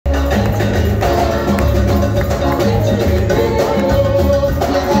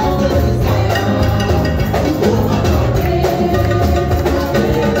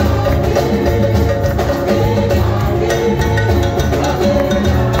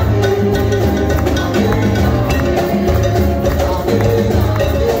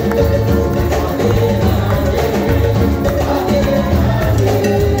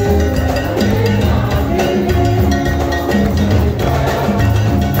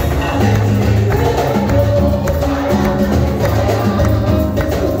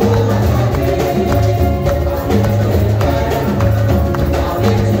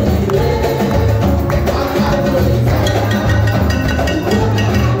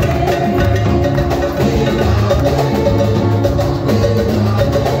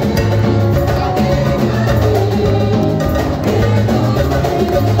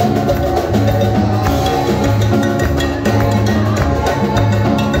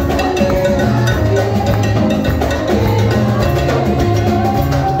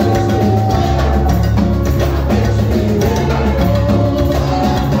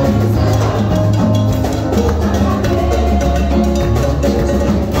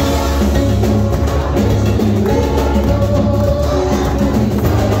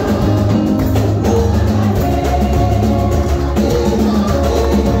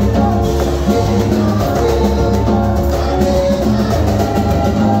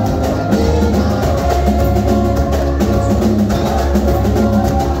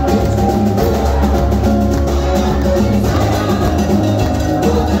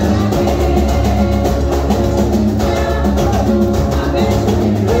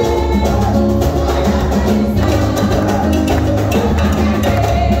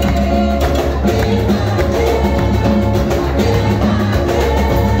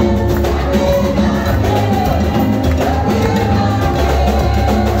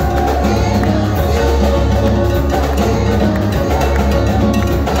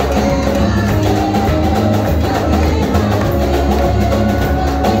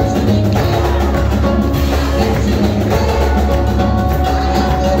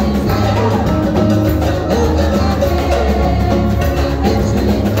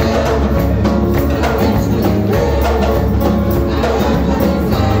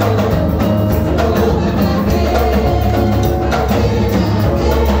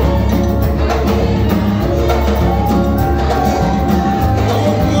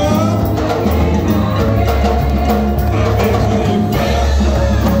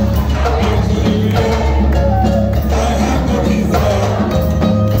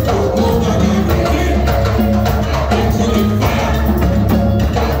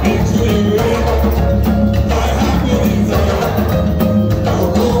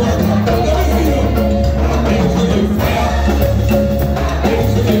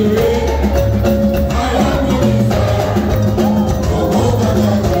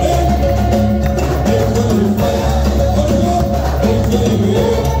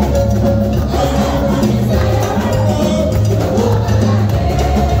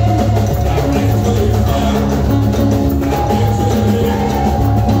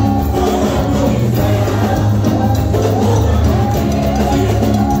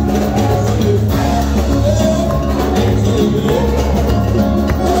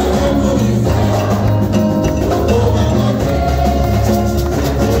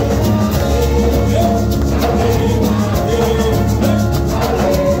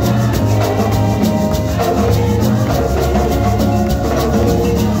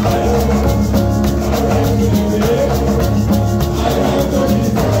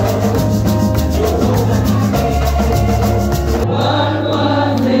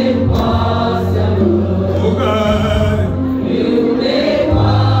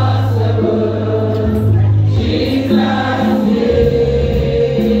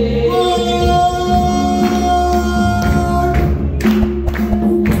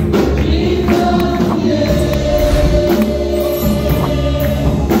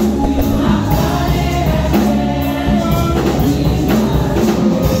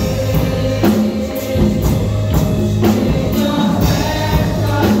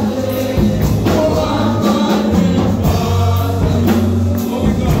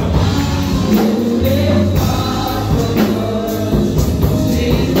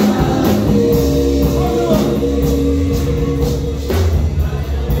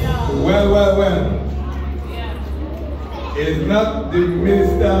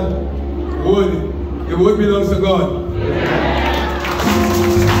that wood. The wood belongs to God.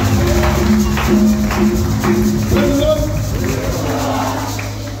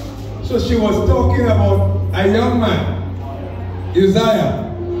 So she was talking about a young man, Uzziah,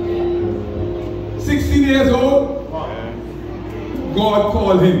 16 years old. God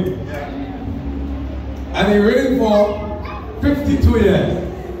called him, and he reigned for 52 years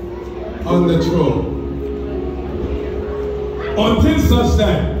on the throne. Until such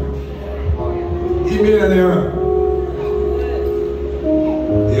time, he made an error.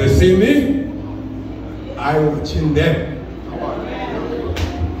 You see me? I'm watching them.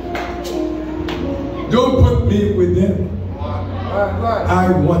 Don't put me with them.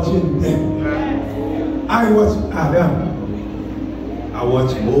 I'm watching them. I watch Adam. I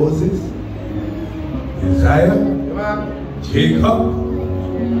watch Moses, Isaiah, Jacob,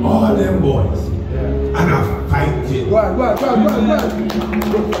 all them boys. And I'm fighting.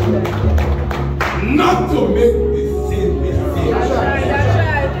 Not to make the same mistake.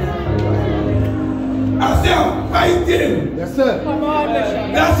 I say I'm fighting. Yes, sir. Come on,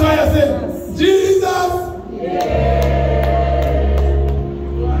 Bishop. That's why I say, Jesus.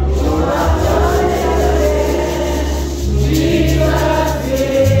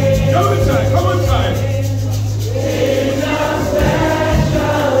 Come on, try. Come on, try.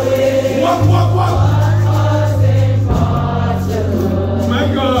 What? My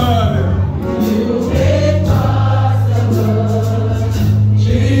God.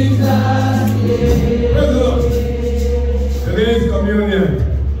 Today's communion.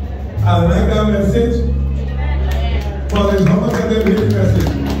 I like that message. But there's how much of them hate the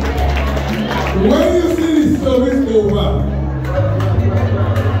message. When you see this service over,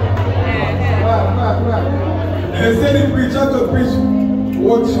 and say the preacher to preach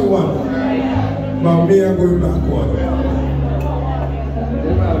what you want, but me are going backward.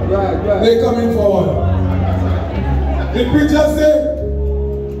 They coming forward. The preacher said,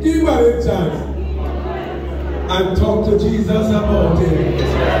 give him a chance and talk to Jesus about it.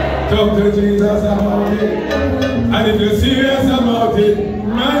 Talk to Jesus about it. And if you're serious about it,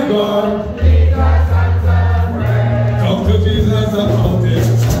 my God, talk to Jesus about it.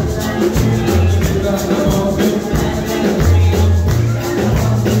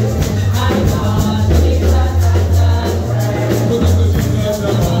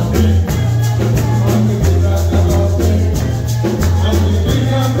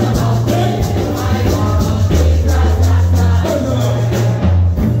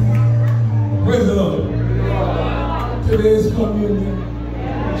 Today's communion,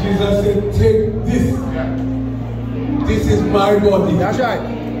 Jesus said, take this. This is my body. That's right.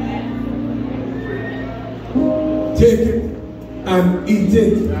 Take it and eat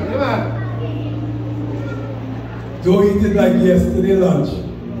it. Don't eat it like yesterday lunch.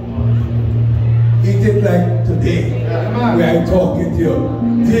 Eat it like today, where I'm talking to you.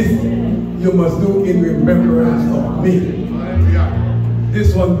 This you must do in remembrance of me.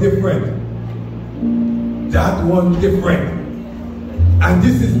 This one different. That one different. And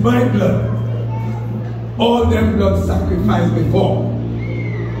this is my blood. All them blood sacrificed before.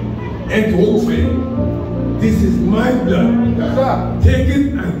 And hopefully, this is my blood. Take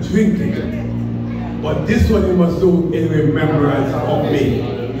it and drink it. But this one you must do in remembrance of me.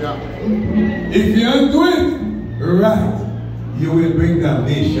 If you don't do it right, you will bring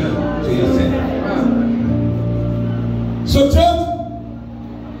damnation to yourself. So church,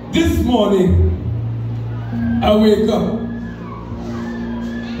 this morning, I wake up.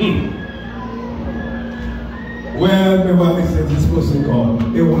 Well, my body said this person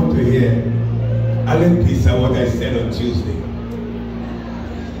called. They want to hear a little piece of what I said on Tuesday.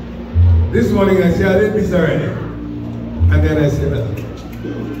 This morning I said a little piece already. And then I said,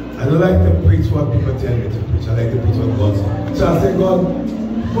 I don't like to preach what people tell me to preach. I like to preach what God says. So I said, God,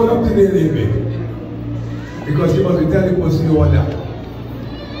 put up today a little bit. Because you must be telling the person you want that.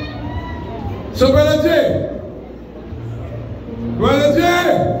 So Brother Jay,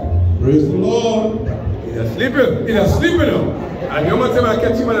 praise the Lord. He's sleeping now. And you must say, I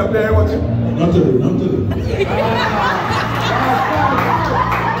catch him and I play watch him. Not today.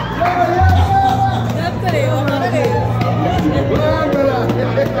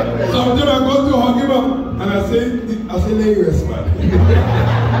 Sometimes I go to hug him up and I say, lay rest, man.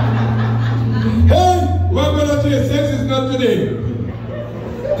 Hey, what Brother Jay says is not today.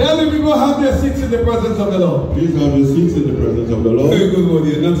 Tell the people have their seats in the presence of the Lord. Please have your seats in the presence of the Lord. Very good one,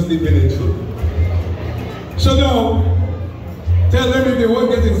 you're not sleeping in truth. So now, tell them if they won't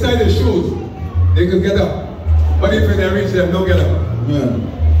get inside the shoes, they could get up. But if they reach them, don't get up. Amen.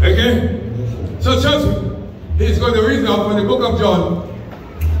 Okay? So church, he's going to read now from the book of John,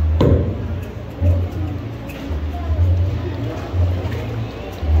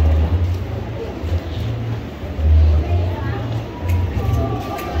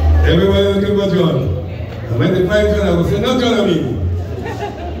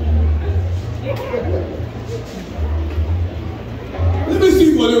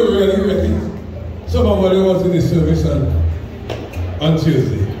 somebody was in the service on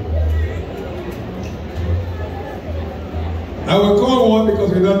Tuesday. I will call one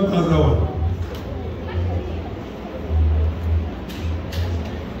because we don't pass that one.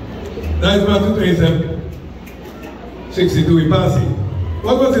 That is Matthew 27, 62, we pass it.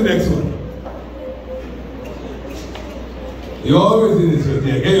 What was the next one? You're always in this one.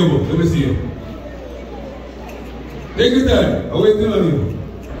 Yeah, get your book. Let me see you. Take your time. I'm waiting on you.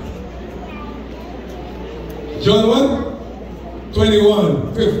 John 1,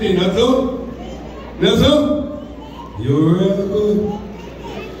 21, 15. That's all? That's all? You're really good.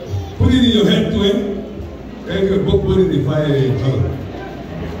 Put it in your head to him. Take your book, put it in the fire in your tongue.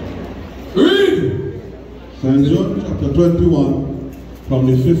 Read! St. John chapter 21 from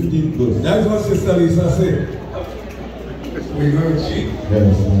the 15th verse. That's what Sister Lisa said. We're going to cheat.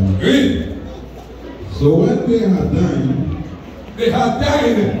 Yes. Read! So when they had dined. They had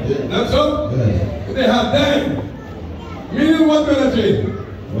dined. Yeah. That's all? Yes. They had dined. Meaning what kind of drink?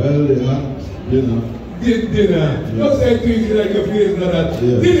 Well, they had dinner. Dinner. Yeah. Don't say to you like your face not that.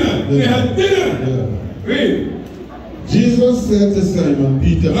 Yeah. Dinner. They had dinner. Yeah. Read. Jesus said to Simon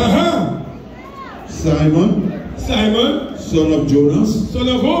Peter. Simon, son of Jonas. Son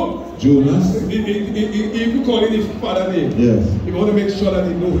of who? Jonas. If you call it his father name, yes. You want to make sure that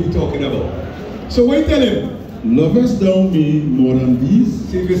he know who you're talking about. So what you tell him? Lovest thou me more than these?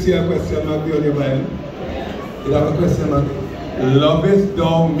 See if you see a question mark on your Bible. You have a question mark. Lovest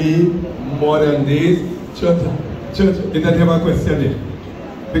thou me more than these? Church, it doesn't have a question there.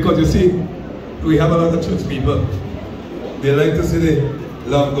 Because you see, we have a lot of church people. They like to say they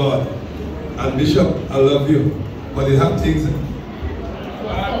love God. And Bishop, I love you. But they have things.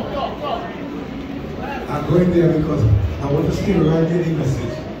 I'm going there because I want to still write the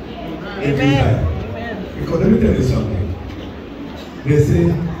message. Amen. Because let me tell you something. They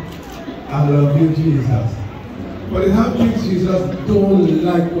say, I love you, Jesus. But they have things Jesus don't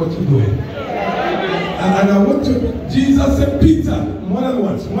like what you're doing. And I want to, Jesus said, Peter, more than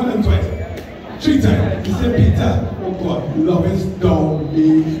once, more than twice, 3 times. He said, Peter, oh God, lovest thou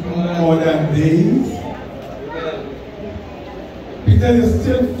me more than these? Peter, you're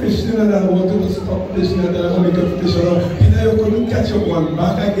still fishing and I want you to stop fishing and I want to make a fish around. Peter, you couldn't catch your one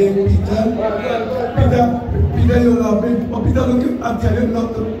back again, Peter. Peter, you love me. But Peter, look, I'm telling you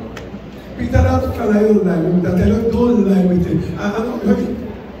not to. Peter, that fella you lie with him. I tell you, don't lie with him.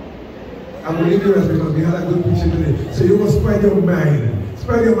 I'm going to leave you rest because we had a good preaching today. So you must spread your mind.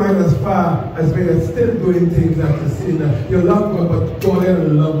 Spread your mind as far as when you're still doing things that you see that you love God, but God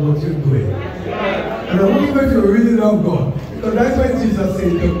doesn't love what you're doing. And I want to know if you really love God. Because that's why Jesus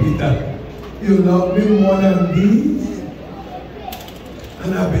said to Peter, you love me more than these?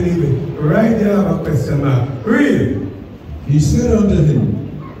 And I believe it. Right there I have a question mark. Read. He said unto him,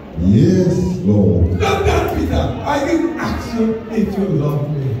 yes, Lord. Not that, Peter. I didn't ask you if you love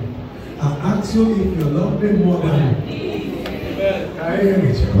me. I asked you if you love me more than me. I hear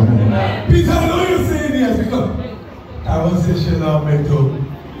it. Peter, I know you're saying yes because I was saying she loved me too.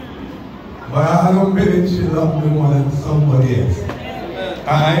 But I don't believe she loved me more than somebody else.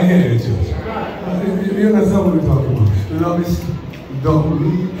 I hear it, church. You understand what we're talking about? Love is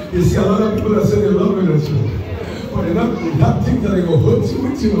dumb. You see a lot of people that say they love me in the church. But they have things that they go hurt you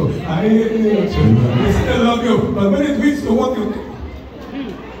with, you know. I hear it in the church. They say they love you. But when it reaches to what you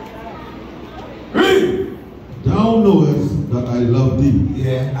read. Thou knowest that I love thee.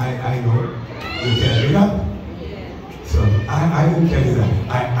 Yeah, I know. You tell me that? So I didn't tell you that.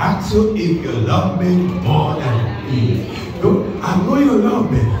 I asked you if you love me more than me. No, I know you love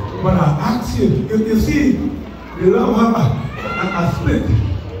me, but I asked you. You see, the love have a split.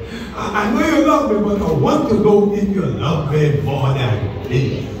 I know you love me, but I want to know if you love me more than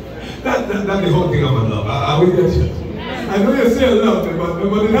me. That's the whole thing about love. Are we there, church? I know you say you love me, but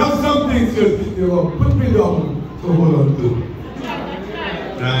there are some things you will put me down to hold on to.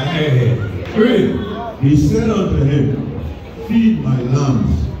 Read. He said unto him, feed my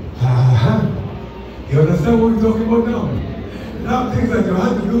lambs. You understand what we're talking about now? Now things that you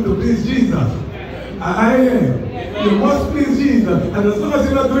have to do to please Jesus. You must please Jesus. And as long as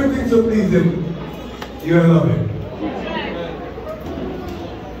you're not doing things to please him, you're in love him.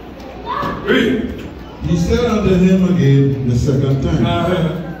 Read. He said unto him again the second time,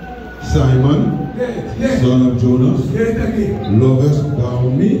 Simon, son of Jonas, lovest thou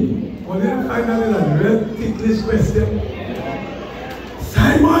me? Well, then finally, a real ticklish question.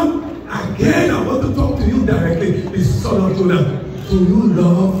 Simon, again, I want to talk to you directly, the son of Jonas. Do you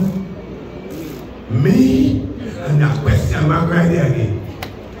love me? And that question mark right there again.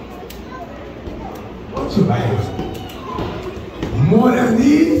 What's your Bible? More than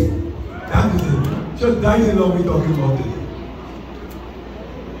these? That is it. So just died in love we're talking about today.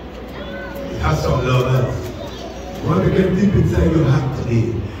 It has some lovers. You want to get deep inside your heart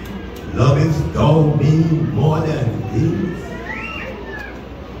today. Love is don't mean more than this.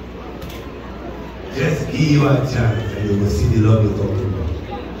 Just give you a chance and you will see the love you're talking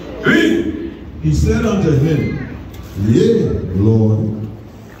about. Read! He said unto him, Yea, Lord,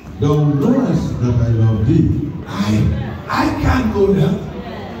 thou knowest that I love thee. I can't know that.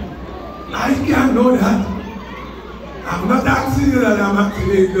 I can't know that. I'm not asking you that. I'm asking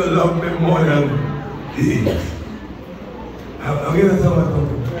you to love me more than this. I'm going to tell my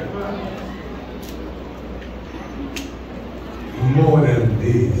talking. More than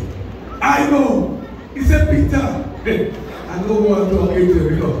this. I know. He said, Peter. I know what I'm talking to you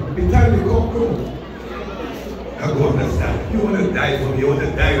because the time the cock crow. I go understand. You want to die for me, you want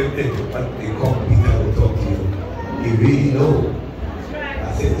to die with them. But the cock Peter will talk to you. He really knows. I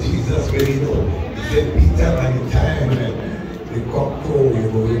said, Jesus really knows. He said, Peter, by the time the cock crow, you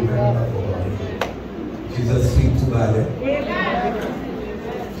will remember God. Jesus speak too bad.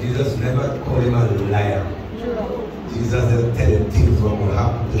 Jesus never called him a liar. Jesus will tell him things what will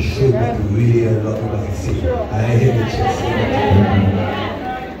happen to show that you really love him as he said. And I hear the church say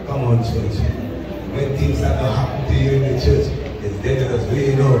that. Come on, church. When things are not happening to you in the church, it's then let us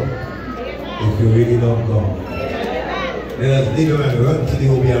really know if you really love God. Let us leave him and run till he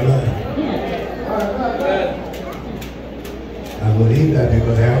will be a man. I believe that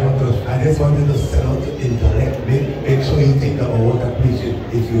because I just want you to sell out to intellect. Make sure you think about what I preach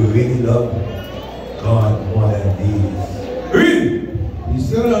if you really love God more than these. Read! He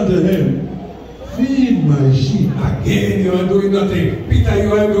said unto him, Feed my sheep. Again, you are doing nothing. Peter,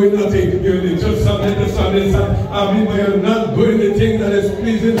 you are doing nothing. You're in the church Sunday to Sunday. I mean, but you're not doing the thing that is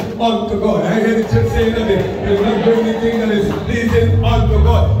pleasing unto God. I hear the church saying that you're not doing the thing that is pleasing unto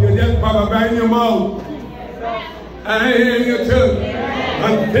God. You're just in your mouth. I hear you, church.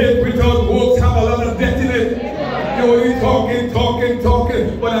 And faith without works have a lot of death in it. You're only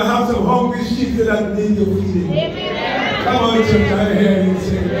talking. But I have some hungry sheep that need your feeding. Come on, church. I hear you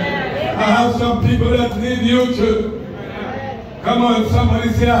say that. I have some people that need you, church. Come on, somebody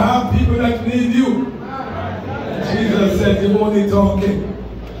say, I have people that need you. Jesus said, you're only talking.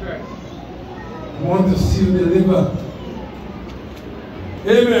 I want to see you deliver.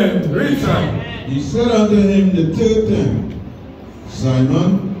 Amen. Read time. He said unto him the third time,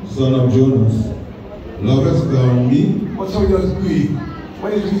 Simon, son of Jonas, lovest thou me? What's how you just grieve?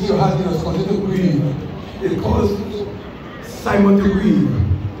 When it reaches your heart, you just continue to grieve. It caused Simon to grieve.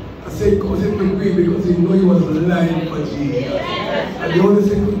 I say it caused him to grieve because he knew he was lying for Jesus. And the only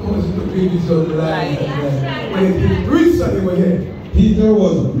thing that caused him to grieve is your lying. When it reached something again. Peter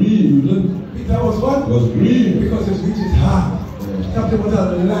was grieved. Peter was what? Was grieved. Because it reached his heart. Talking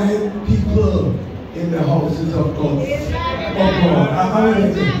about lying people in the houses of God.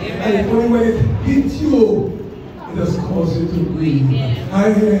 And only when it hits you, it just causes you to grieve. I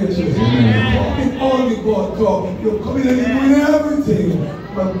hear you, church. Talking only God talk. You're coming and you're doing everything.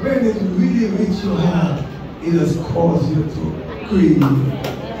 But when it really reaches your heart, it just causes you to grieve.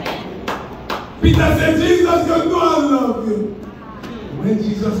 Peter said, Jesus, you know I love you. When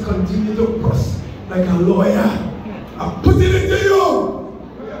Jesus continued to press like a lawyer, I put it into you.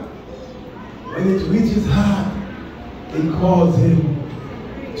 When it reaches his heart, it causes him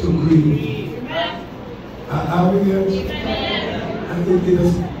to grieve. And it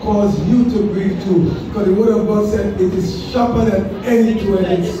has caused you to grieve too. Because the word of God said it is sharper than any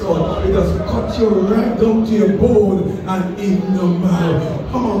two-edged sword. It has cut you right down to your bone and in your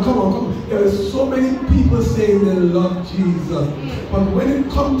mouth. Come on. There are so many people saying they love Jesus. But when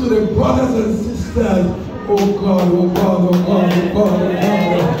it comes to the brothers and sisters, oh God.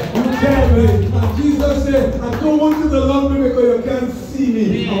 You tell me. And Jesus said, I don't want you to love me because you can't see me.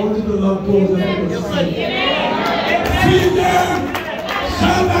 I want you to love those that can see me. Feed them,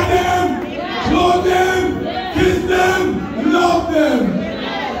 shout at them, clothe them, kiss them, love them.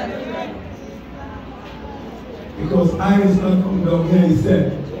 Because eyes not from down here, he said.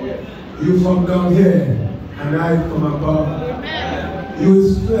 You from down here, and I from above. You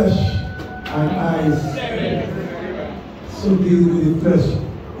is flesh and eyes. So deal with the flesh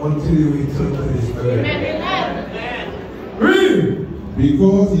until you return to the Spirit. Read!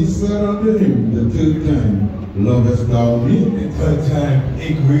 Because he said unto him the third time, lovest thou me? The third time,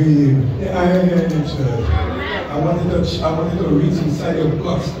 he grieved. I hear the church. I wanted to reach inside your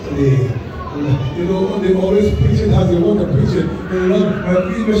guts today. You know, they always preach it as they want to preach it. They love my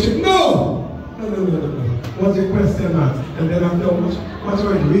leadership. No! What's the question, man? And then after watch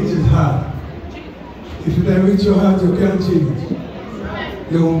how it reaches heart. If you can reach your heart, you can't change.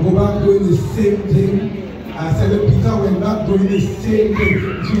 You're going to go back doing the same thing. I said that Peter went back doing the same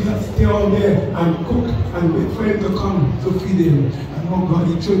thing. Jesus stayed on there and cook and wait for him to come to feed him. And oh God,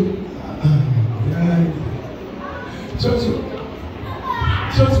 he took.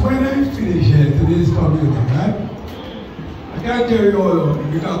 Church, when I finish here today's community, right? I can't carry all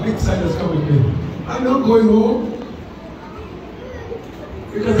of it. Got big siders coming with me. I'm not going home.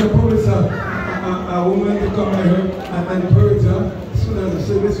 Because I promised a woman to come by her and encourage her as soon as the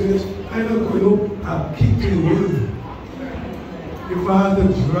service finished. I'm not going home. I'll keep it with. If I had to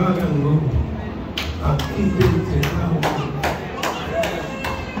drag and go, I'll keep it with it.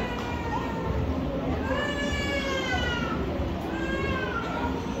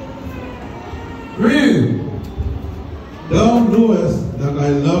 Real. Thou knowest that I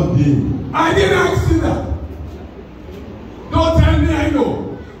love thee. I didn't ask you that. Don't tell me I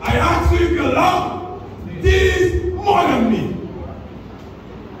know. I asked you if you love these more than me.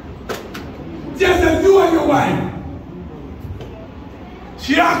 Just as you and your wife.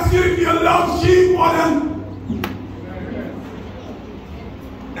 She asked you if you love she more than.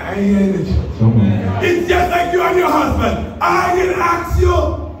 I hear it. It's just like you and your husband. I didn't ask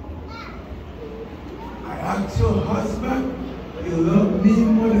you. Ask your husband, you love me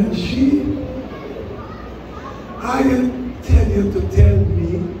more than she? I didn't tell you to tell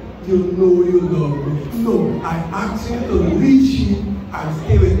me you know you love me. No, I asked you to leave she and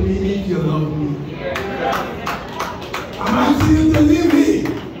stay with me if you love me. I'm asking you to leave me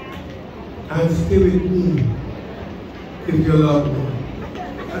and stay with me if you love me.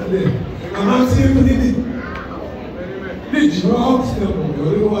 And then, I'm asking you to leave the drugs, you don't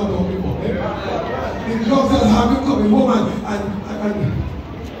know what I'm talking about. The drugs that have you coming home and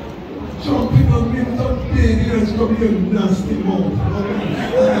some people being so big and from your nasty mouth.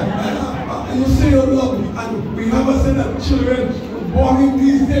 You say you love me, and we have a set of children born in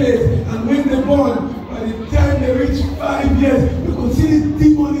these days, and when they're born, by the time they reach 5 years, you can see the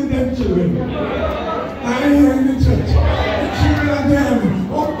demon in them children. I ain't here in the church. The children are them.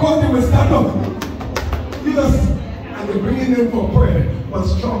 Oh God, they will stand up. You just, and they're bringing them for prayer, but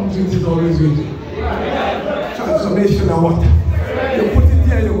strong drinks is always good. Transformation and what? You put it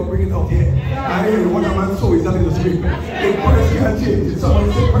there, you will bring it out here. I hear what a man sow is that in the spirit. The prayers can't change.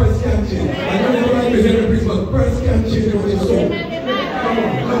 Someone say prayers can't change. I know you don't like to hear the priest, but prayers can't change what you sow.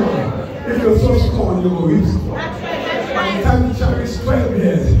 Come on. If you're so strong, you will reach. By the time the child is 12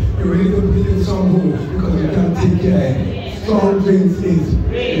 years, you're ready to put in some home because you can't take care. Strong drinks is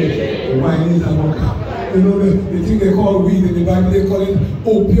wine is a mocha. You know the thing they call weed in the Bible, they call it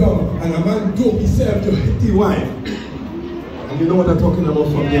opium. And a man dope himself to hit the wine. And you know what I'm talking about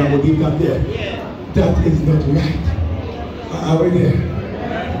from there, I'm going to leave that there. That is not right. Are we there?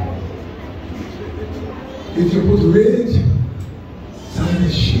 If you put rage,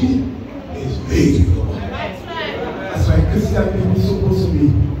 silent sheep is rage. That's why Christian people are supposed to be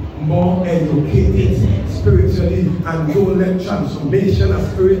more educated spiritually and don't let transformation of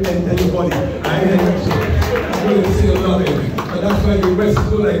spirit enter the body. I ain't going to say a lot of it. But that's why the rest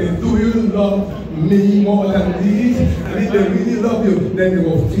go like this. Do you love me more than these? And if they really love you, then they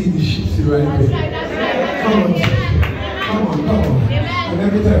will feed the sheep right there. Come on. Come on, come on. And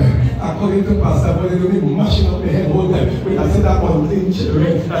every time, according to Pastor, when they do be mashing up their head all time, when I say that one clean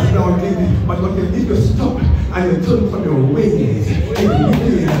children, I say that one clean, but if you stop and you turn from your ways, and you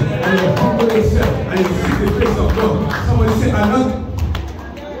live and you humble yourself, and you seek the face of God, somebody say, I'm not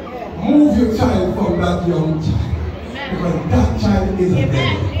move your child from that young child. Because that child is a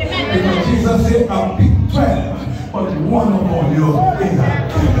devil. Because Jesus said, I'll pick 12, but one of you is a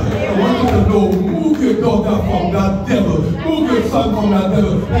devil. I want you to know, move your daughter from that devil. Move your son from that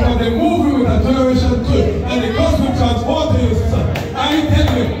devil. Because they move you with a generation too. And the gospel transported your son. I ain't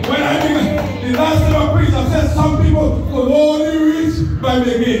telling you, when I began, the last time I preached, I said some people could only reach by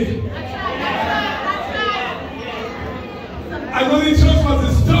the gate. I know the church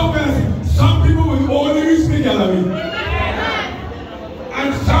was disturbed. Some people will only reach the gallery.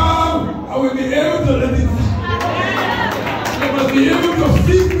 And some I will be able to let it. They must be able to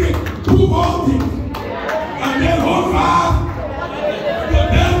seek me, prove all things, and then hold fast to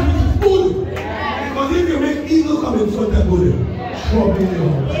them which is good. Because if you make evil come in front of good, trouble in your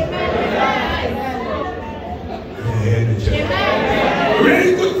heart.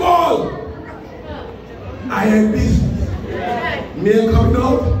 Ready to fall. I am business. Me coming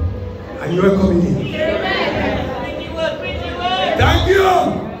out, and you are coming in. Thank you.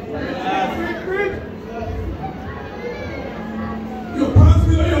 Your pants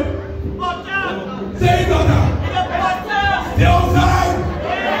below your butter. Say daughter. Stay outside.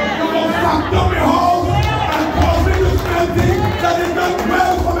 You will fuck up your house and cause me to smell things that is not well.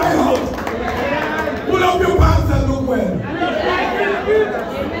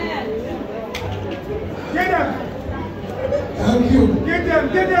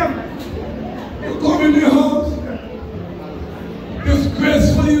 Get them. You come in the house,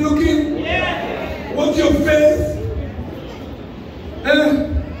 disgracefully looking. Yeah. What's your face?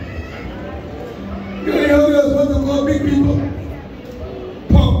 You elders want to call big people.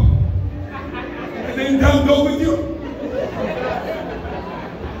 Pump. And then down low with you.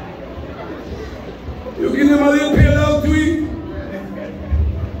 You give them a little pill out to eat.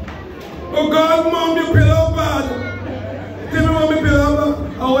 Oh God, mom, you pill out bad. Tell me what me pill out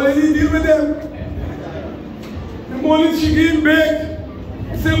bad. I want to deal with them. The morning she give back.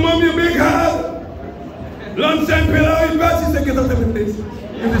 Say, mom, you big hard. Lunchtime pill out in bad. She said, get out of the place.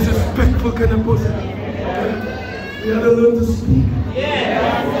 You're disrespectful kind of person. You have to learn to speak.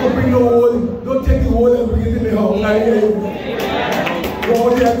 Yeah. Don't bring no whole. Don't take the whole and bring it in the house. I hear you. Go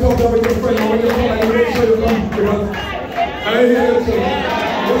out there and talk with your friend. When you come and you make sure you come. I hear you.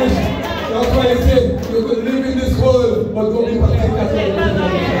 That's why I said you could live in this world, but don't be partakers of the world.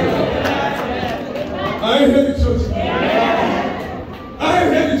 I hear the church. I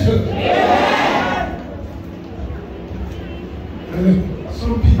hear the church.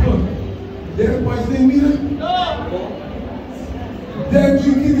 Some people, they're poisoning me. They're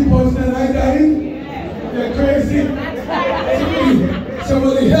drinking the poison and I dying. They're crazy.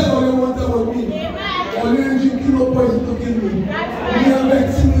 Somebody hell all they want about me. Or they're drinking no poison to kill me. Me and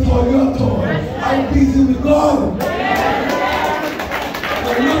vexing with all your thought. I'm busy with God.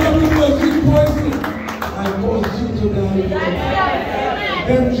 And none of people drink poison. I cause you to die.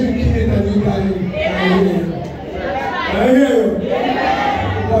 Them drinking it and you dying. I hear you.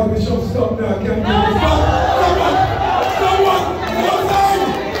 God, we should stop now. I can't do this. Someone! No time!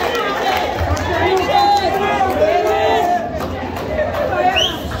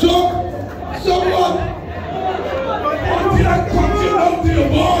 Stop! Someone! Until I punch you down to your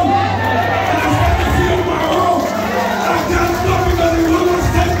bone and I start to see you on my own. I can't stop because the one was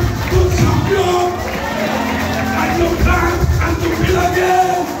sent to chop you up and to plant and to build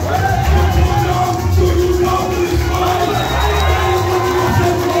again. To pull down, to use down to destroy.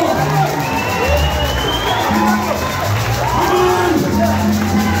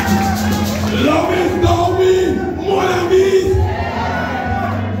 Love is not me more than these.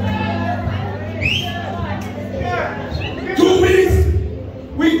 2 weeks,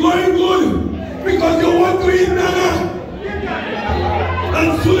 we going good because you want to eat nana. As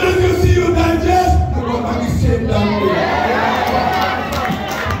soon as you see you digest, you go back the same damn way.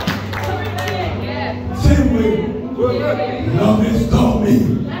 Same way. Love is not me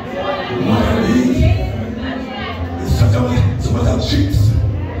more than these. It's such a tricks.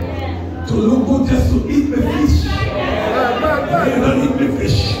 To look good just to eat the fish. You don't eat the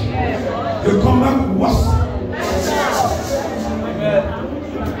fish. You come back worse.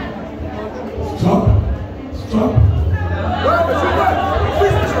 Stop.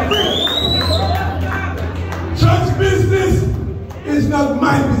 Church business is not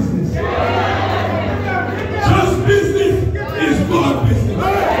my business. Church business is God's business.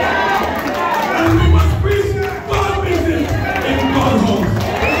 And we must preach God's business in God's home.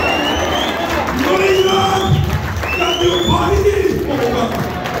 That your body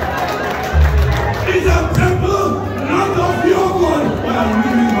is a temple not of your God, but a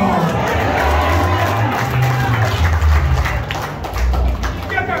living God.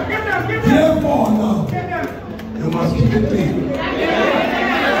 Therefore now, you must keep it clean.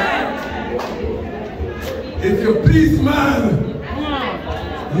 If you please man,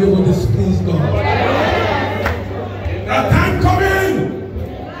 you will displease God. A time coming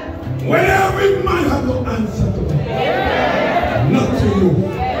when every man has to answer to God, not to you.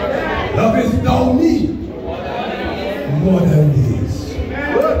 Love is thou me more than these.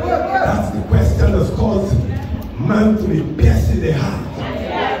 That's the question that caused man to be pierced in the heart.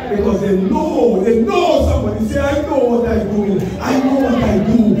 Because they know somebody say, I know what I do, I know what I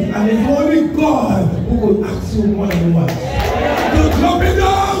do, and it's only God who will ask you what you want. So drop it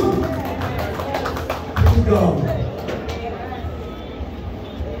down! Put it down.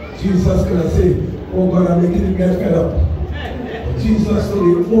 Jesus could have said, oh God, I'm making him get fed up. But Jesus said, the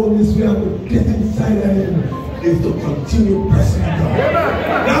only way I could get inside of him is to continue pressing down.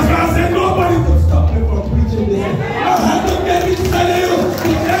 That's why I said nobody could stop me from preaching this. I had to get inside of you to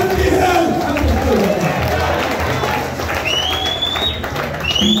empty hell and to fill it up.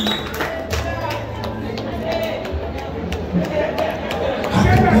 I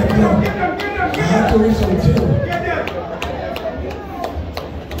had to get down. I had to reach until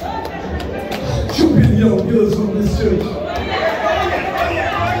young girls from this church.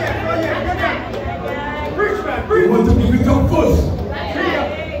 We want to give it up first.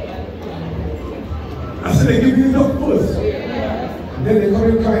 I said, they give it up first. Then they come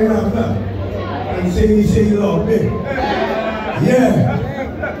in crying after and saying he loved me.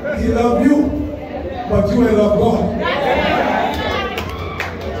 Yeah, he loved you, but you ain't love God.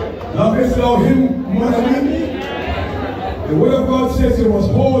 Love is love him more than me. The word of God says you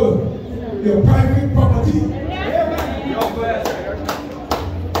must hold your private property.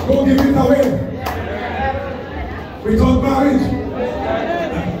 Don't give it away without marriage,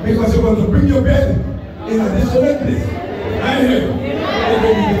 because you want to bring your bed in a desolate place. I hear you. It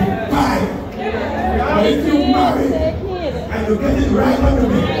will be fine. But if you marry and you get it right on the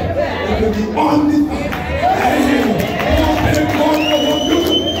bed, it will be on the fire. I hear you. Don't God for what you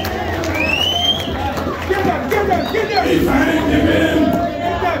do. If I ain't give him,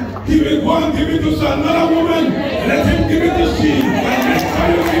 he will go and give it to another woman. Let him give it to she. And next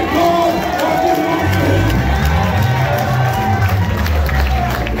time you give God what you want to him.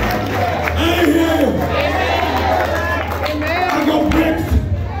 I hear you. I got breaks.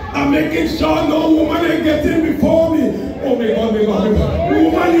 I'm making sure no woman ain't getting before me. Oh my God, my God, my God.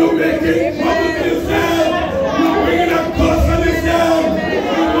 Woman, you're making trouble to yourself. You're bringing a curse on yourself.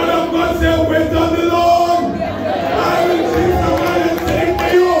 The word of God said, wait on the Lord. I will fix a man and sing for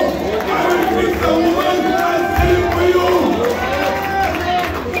you. I will fix a woman and sing for you.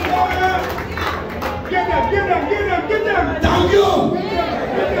 Give them. Thank you.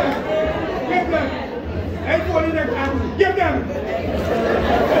 Give them.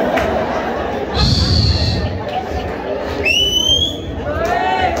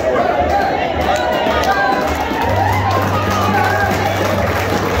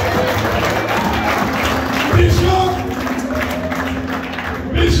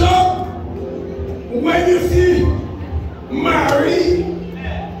 Bishop, when you see Mary,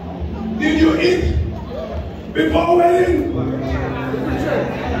 did you eat before wedding?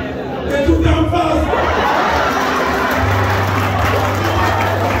 They took them fast.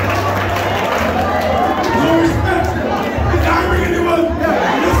 No respect. Did I bring anyone?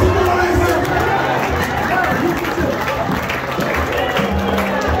 Listen to what I said.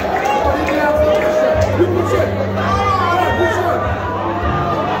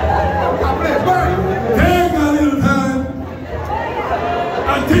 Take a little time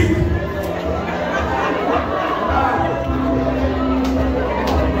and think.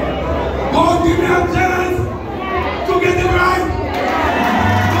 God give me a chance to get it right.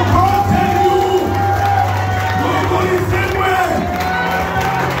 So God tell you, don't go the same way.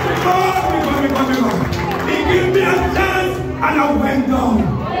 Because he gave me a chance and I went down.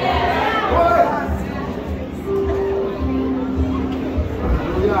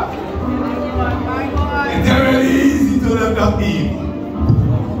 It's very easy to let that be.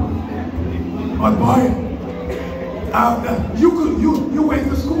 But boy, after you went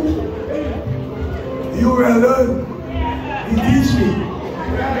to school, you will learn. He teach me.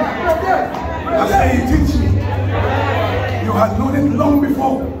 I say he teach me. You had known it long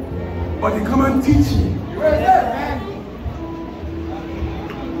before, but he come and teach me.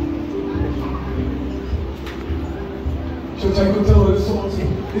 Church, I could tell the songs.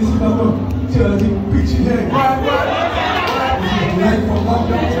 This is not a theology preaching here. This is life for God.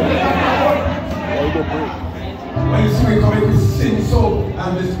 When you see me coming, we sing so,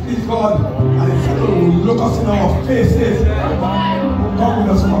 and we speak God, and it's going to look us in our faces. God will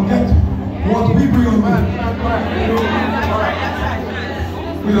just forget what we bring on with.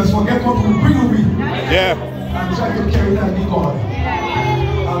 We just forget what we bring on with. Yeah. And try to carry that big God.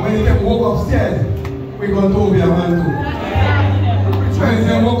 And when they walk upstairs, we're going to be a man too. When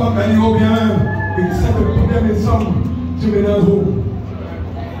they walk up and you go behind, we decide to put them in some juvenile home.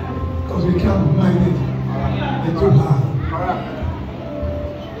 Because we can't mind it. They're too hard.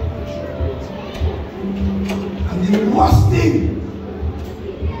 And the worst thing,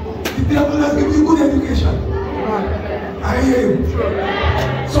 the devil has given you good education. I hear you.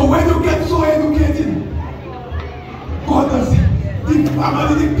 So when you get so educated, God does the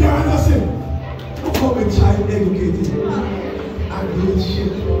family, the parents are saying, look how the child educated. And doing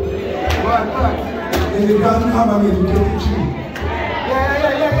shit. In the garden have an educated tree.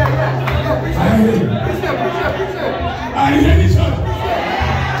 I hear you. I hear this one.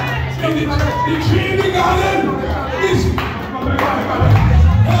 The tree in the garden is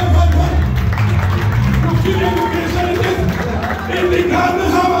in the garden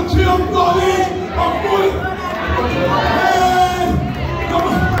have a tree of knowledge of good. Hey, come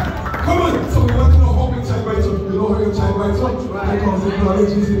on. So we want to know how your child bites up. You know how your child bites up? Because the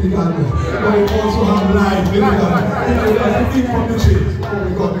knowledge is in the garden. But we also have life in the garden. Because we eat from the tree. Oh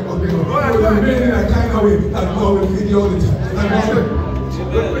my God. We're made in a kind of way that God will feed you all the time.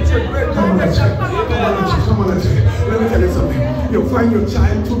 Come on, let's let me tell you something. You find your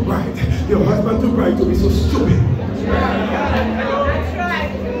child too bright, your husband too bright to be so stupid.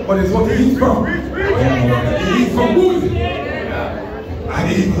 But it's what he eats from. He eats from good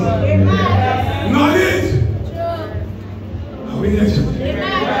and evil. Knowledge. Are we in church?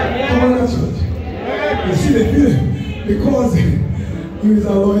 Come on, church. You see the feeling? Because he is a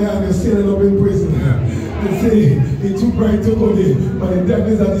lawyer and he's still up in prison. They say he's too bright to go there, but the devil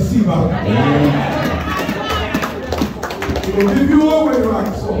is a deceiver. He will give you all when you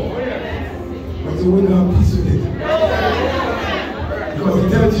ask for, but you won't have peace with it. Because he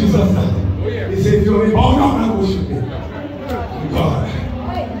tells Jesus that. He said, if you only bow down and worship me, God,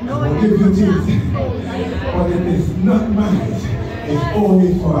 I will give you things. But it is not mine. It's only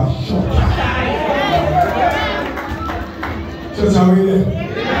for a short time. Church, are we there?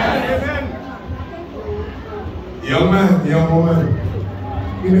 Young man, young woman,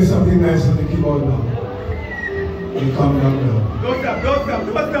 give me something nice on the keyboard now. You calm down now. Don't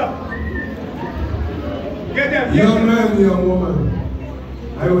stop. Get them. Young man, young woman,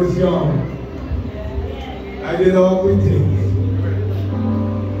 I was young. I did all good things.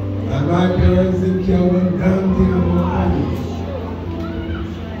 And my parents didn't care one damn thing about money.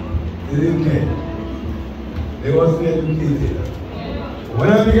 They didn't care. They wasn't educated. When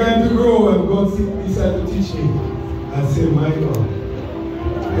I began to grow and God decided to teach me, I said, my God,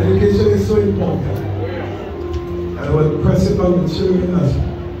 education is so important. I would press it on the children as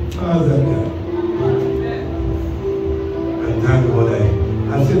far as I can. And thank God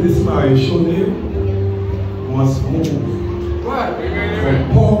I said this Marryshow name must move from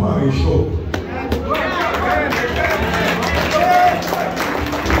Paul Marryshow.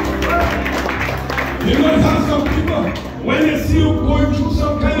 You know how some people, when they see you going through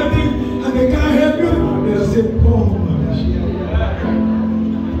some kind of thing and they can't help you, they say, Paul Marryshow.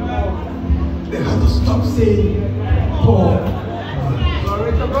 They have to stop saying Paul.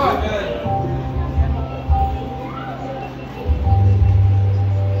 Glory to God.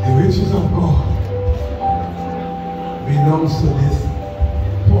 The riches of God belongs to this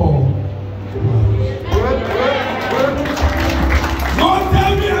Paul. Don't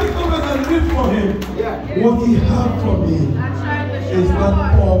tell me as long as I live for him. What he had for me is not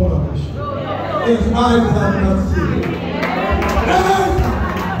Paul Marryshow. His eyes have not seen.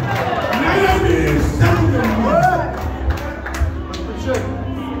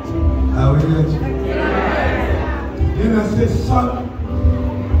 Then I said, son,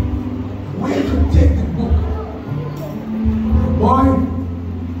 where to take the book? Boy,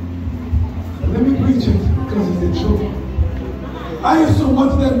 let me preach it because it's the truth. I used to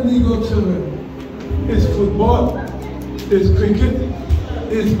watch them legal children. It's football, it's cricket,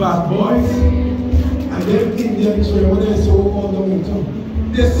 it's bad boys, and then Indian children, when they so all them in town.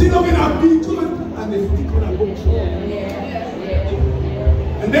 They sit up in a beetle and they stick on a book.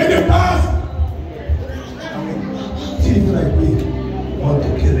 And then they pass. Things like we want to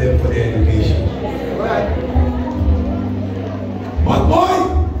kill them for their education. But boy,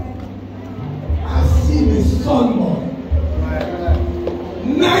 I see my son, boy.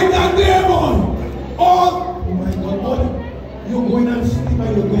 Night and day, boy. Oh my God, boy. You're going and sleep and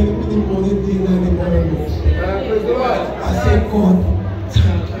you're going to put the morning thing and the morning books. I say, God,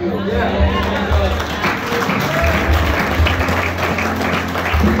 thank you.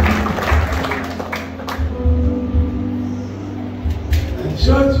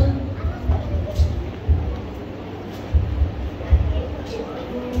 Church,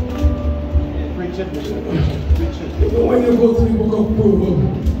 when you go to the book of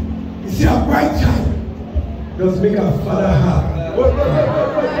Proverbs, you see a bright child does make a father happy.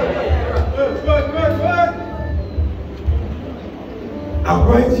 A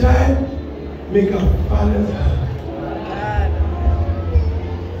bright child make a father happy.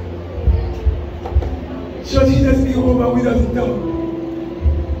 Church, he just be home and we doesn't know.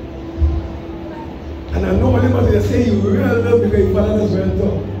 And I know what they must say, you real love because your father does well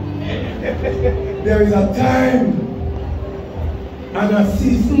talk. There is a time and a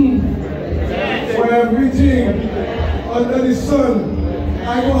season for everything under the sun.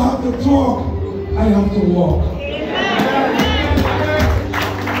 I don't have to talk, I have to walk.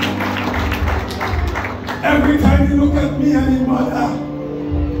 Every time you look at me and your mother,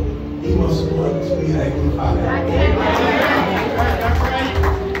 you must want to be like your father.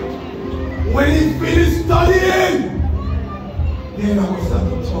 When he finished studying, then I will start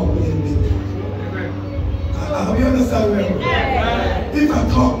to talk with him. We understand where I'm going. If I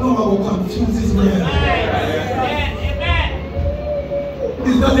talk now, I will confuse his man.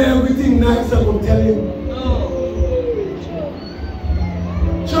 Is not everything nice I will tell him?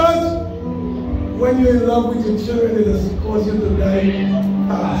 you're in love with your children, it has caused you to die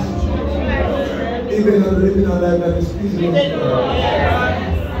fast. Even living a life that is pleasing unto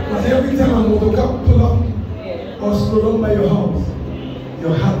God. Because every time a motorcar pull up or slow down by your house,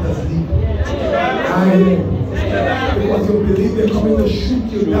 your heart does leap. I know. Because you believe they're coming to shoot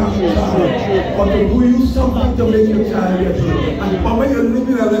you down or to do you something to make your child get healed. And when you're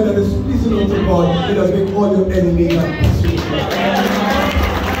living a life that is pleasing unto God, it does make all your enemies at peace with you.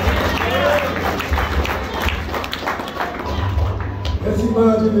 Let's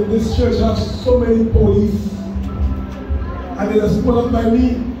imagine in this church I have so many police and they just pull up by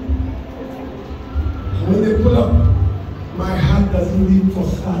me. When they pull up, my heart doesn't leap for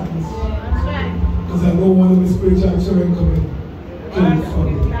sadness. Because I know one of the spiritual children coming to look for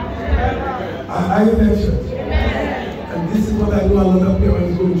me. Are you there, church? And this is what I know a lot of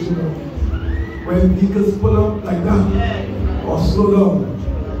parents going through now. When vehicles pull up like that or slow down,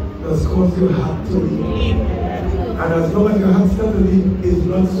 that's cause your heart to leap. And as long as your heart starts to leap, it's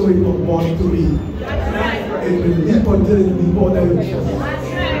not so it will want to leap. It will leap until it leap out of your chest.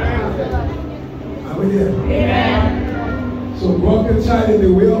 Are we there? So grow up your child in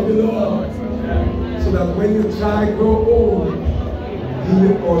the way of the Lord. So that when your child grow old, he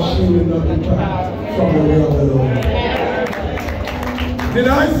or she will not depart from the way of the Lord. Did I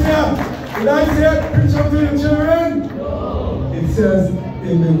say a picture to your children? It says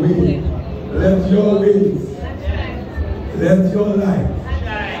in the way, let your ways, let your light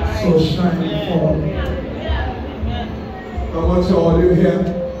so shine before me. How much are you here?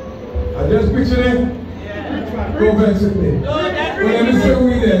 I just picture it. Go back with me. Well, let me say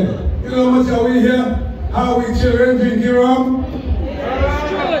we then. You know how much are we here? How we children drinking rum?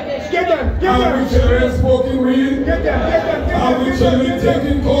 How we children smoking weed? How we children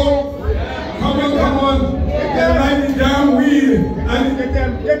taking coke? Come on. They're lighting down weed. And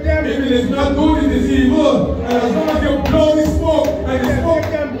if it is not good, it is evil. And as long as you blow the smoke and the smoke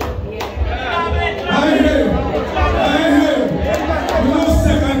them. I hear. You know,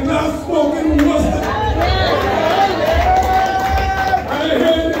 second class smoking was the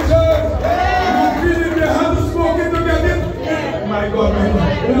my God.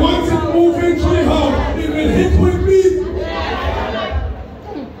 Once it moves into the house, it will hit with me.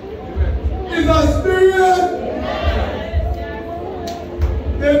 It's a spirit.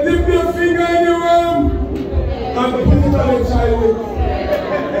 They dip their finger in the ram and put it on the child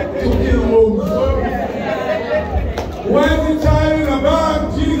to kill wolves. Why is the child in a bag?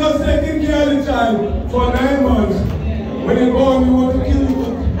 Jesus taking care of the child for 9 months. When he born, you want to kill him.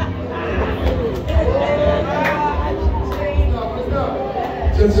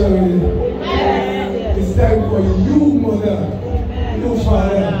 It's time for you, mother, you,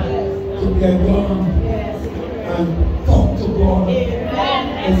 father, to get down and talk to God.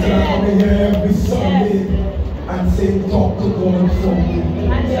 Instead of coming here every Sunday and saying, talk to God for me.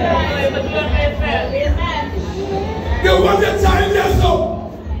 They want your child there, so.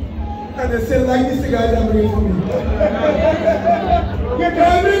 And they say, like this guy that bringing for me.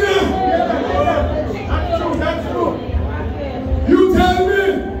 Tell me now. That's true. You tell me.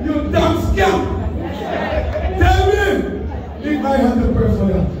 You damn scam! Tell me if I had the prayer for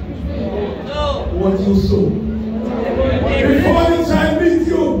that. No. What you sow. Before the child meets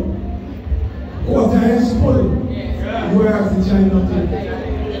you, what I am spoiled. You ask the child not to.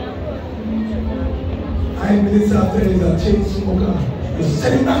 5 minutes after there's a chain smoker. You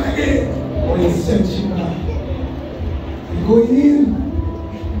send him back again. Or you send him back. You're going in.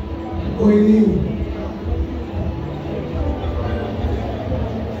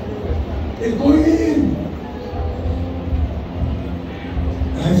 It's going in.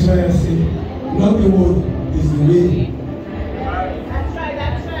 That's why I say, not the word, is the way. That's right.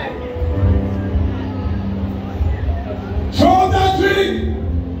 Throw that drink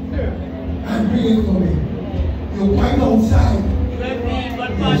and bring it for me. You find outside.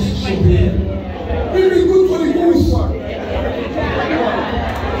 Really good for the goose.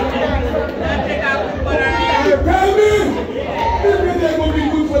 Tell me, maybe they're going to be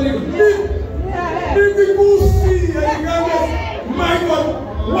good for the goose. If the goose see and the guy goes, my God,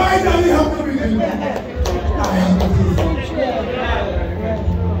 why does he have to be there? I have to see something.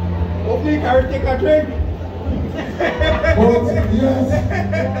 Okay, carry take a drink. But yes,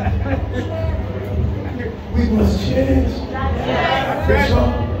 we must change. Bishop,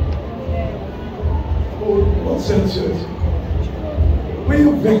 what's in church? When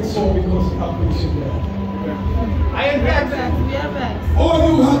you vex so because you have preaching there. I am vexed. All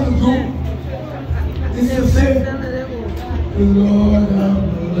you have to do is to say, Lord have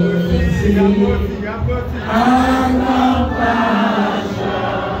mercy, have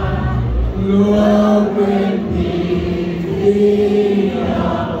compassion, Lord.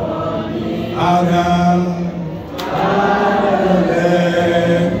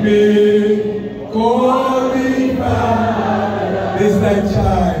 Let me call thee Father. This thy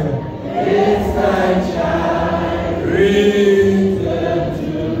child. Return to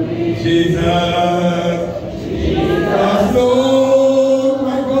me. Jesus, Lord,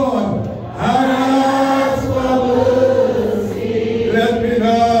 my God, I ask for mercy. Let me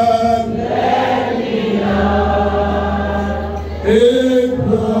not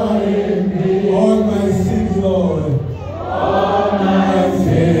employ all my sins, Lord. All my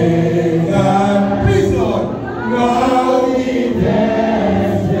sins, and please, Lord, no evil,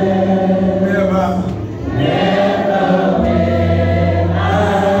 never will I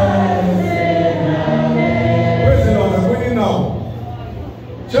sin again. Praise the Lord, I'm winning now.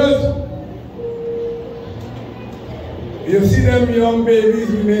 Church, you see them young babies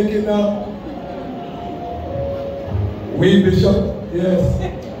we making now? We, Bishop, yes.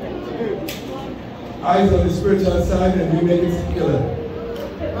 Eyes on the spiritual side and we make it secular.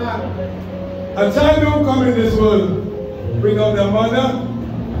 A child don't come in this world without a mother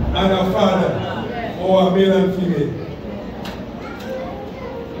and a father, or a male and female.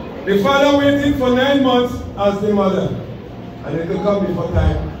 The father waiting for 9 months as the mother, and it will come before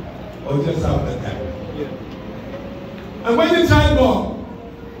time or just after time. And when the child born,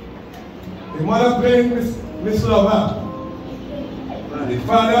 the mother playing Miss Lover, and the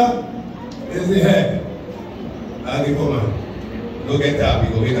father is the head. And the woman, go get up,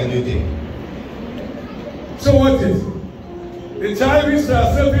 you go make a new thing. So what is? The child reaches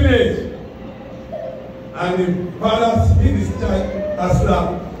a certain age, and the father hit his child a slap.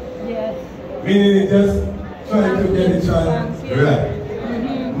 Yes. Meaning he just trying to get the child right.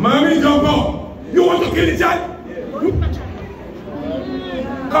 Mommy, jump up! You want to kill the child?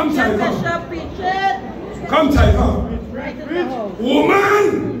 Come, child, come. Come, child, come. Woman,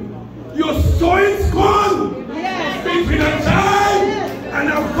 you're sowing scorn between a child and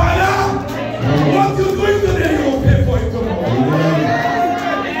a father. What you doing today, you'll pay for it tomorrow.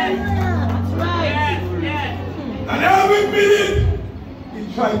 And every minute, he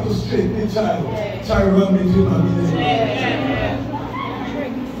tried to straighten the child. Child run between my minutes.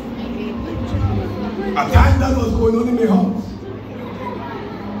 A time that was going on in my house.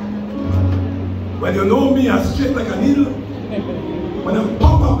 When you know me, I'm straight like a needle. When I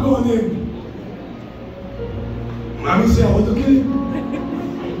pop up blow on him, Mommy say I want to kill him.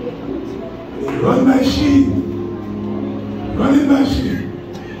 He run my sheep. Running my sheep.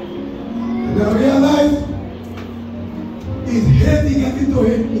 And I realized his head is getting to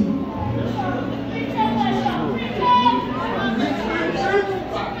hit me.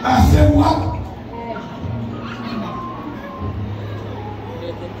 I said, what?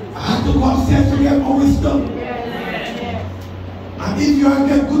 I had to go upstairs to get more wisdom. And if you don't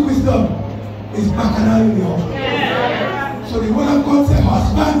get good wisdom, it's bacchanal in the home. So the word of God said,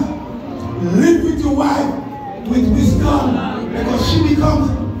 husband, live with your wife with wisdom, because she becomes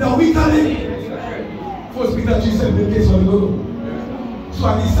the weaker link. First Peter 3:7 in case of the Lord. So I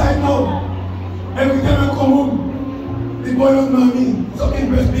decide now, every time I come home, the boy of mommy, something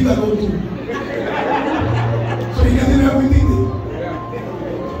breast big I don't do. So he gets in everything.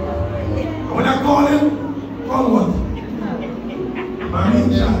 And when I call him, call what? Mommy in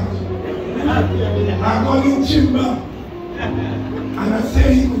charge. I call him Chimba. And I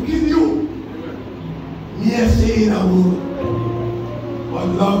say he could kill you. Yes, say in a word. But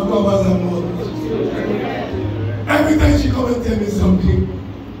love covers a multitude. Every time she comes and tell me something,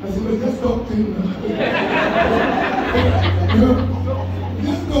 I say, well, just talk to him now.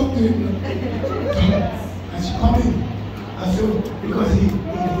 Just talk to him now. And she come in. I said, because he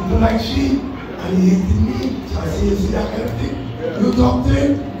don't like sheep and he hated me. So I say, you see that kind of thing? You talk to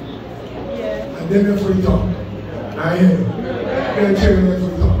him? And then the free talk. I hear you. Then tell you the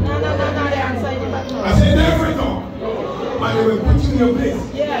free talk. No, I said, they're free talk. But they will put you in your place.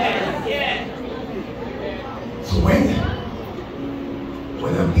 So when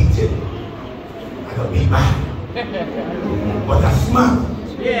I'm beaten, I don't be bad. But I'm smart.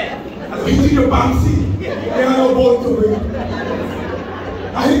 I don't hit you your bouncy. There are no bone to bring.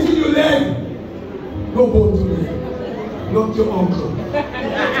 I hit you your leg. No bone to bring. Not your uncle.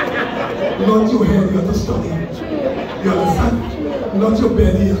 Not your head, you have to study. You understand? Not your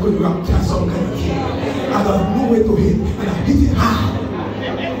belly is going to rupture some kind of thing. I have no way to hit, and I hit it hard.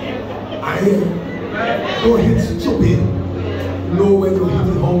 I don't hit stupid. No way to hit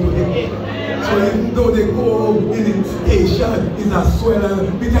it, how to hit it. So even though they go in the station, it's a swell,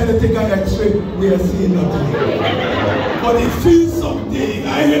 we try to take an x-ray, we are seeing nothing. But it feels something.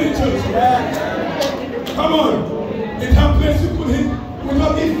 I hear the church. Come on. It has place you put him.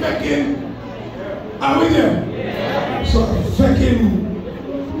 Are we there? So I fake him,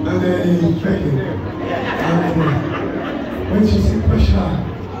 and then he fake him. And when she see pressure,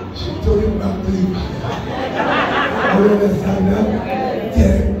 she told him back to the I will understand that.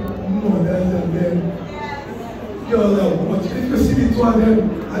 Yeah, mothers and then you're like, what? If you see the two of them,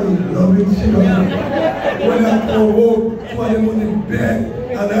 I love it, she loves it. When I go home, two of them on the bed,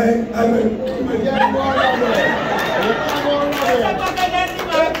 and I went,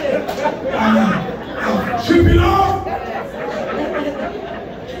 I'm tripping off.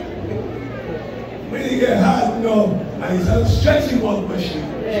 When he get hard, you know, and he started stretching one machine,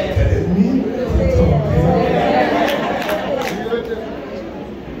 telling me to talk.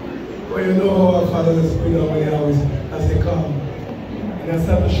 Well, you know how our Father is putting on when I say, come. And I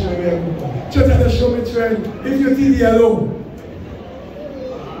start to show me everything. Church had to show me trend. If you TD alone,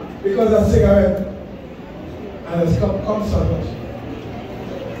 because a cigarette and a come so much.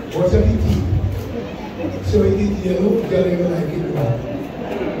 What's your TD? So you TD alone, you're not like it.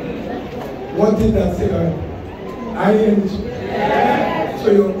 What did that cigarette? I ain't. So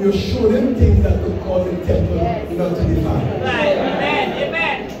you show them things that could cause the temple not to be found. Amen.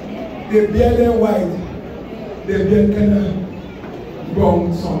 They bear them white. They bear kind of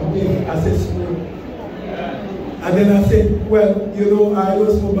brown something as a smoke. And then I said, well, you know, I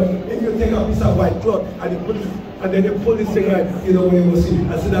don't smoke, but if you take a piece of white cloth and you put it, and then you pull the cigarette, you know, when you go see,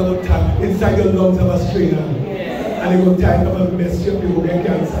 I said I go tie inside your lungs of a strainer. And you go tie up and mess you up, you go get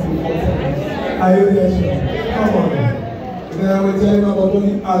cancer. Are you there? Come on. Then I will tell him about what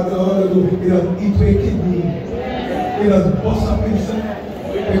the alcohol do. It does eat away kidney. It does bust up inside.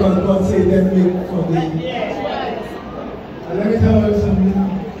 Because God said let me for me. And let me tell you something.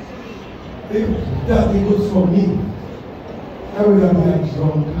 If that goes for me, I would have been a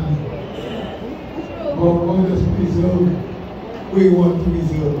drunk. But God just preserve. We want to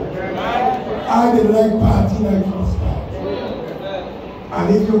preserve. I didn't like party like first party.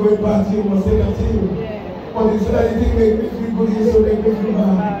 And if you go party, you must say that to you. But instead of the thing make me feel good, you still make me feel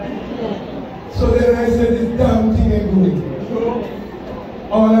bad. So then I said this damn thing ain't good.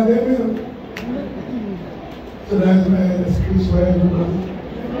 All of them. So that's why I had a speech for everybody.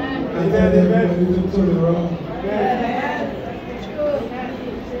 And tell everybody to turn around.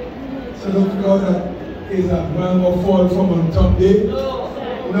 So don't know that is a man will fall from on top day.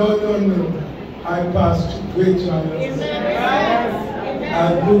 No. I passed through great trials.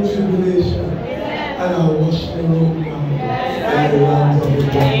 And good tribulation. And I washed the road down in the lands of the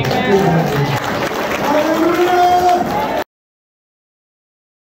Lord.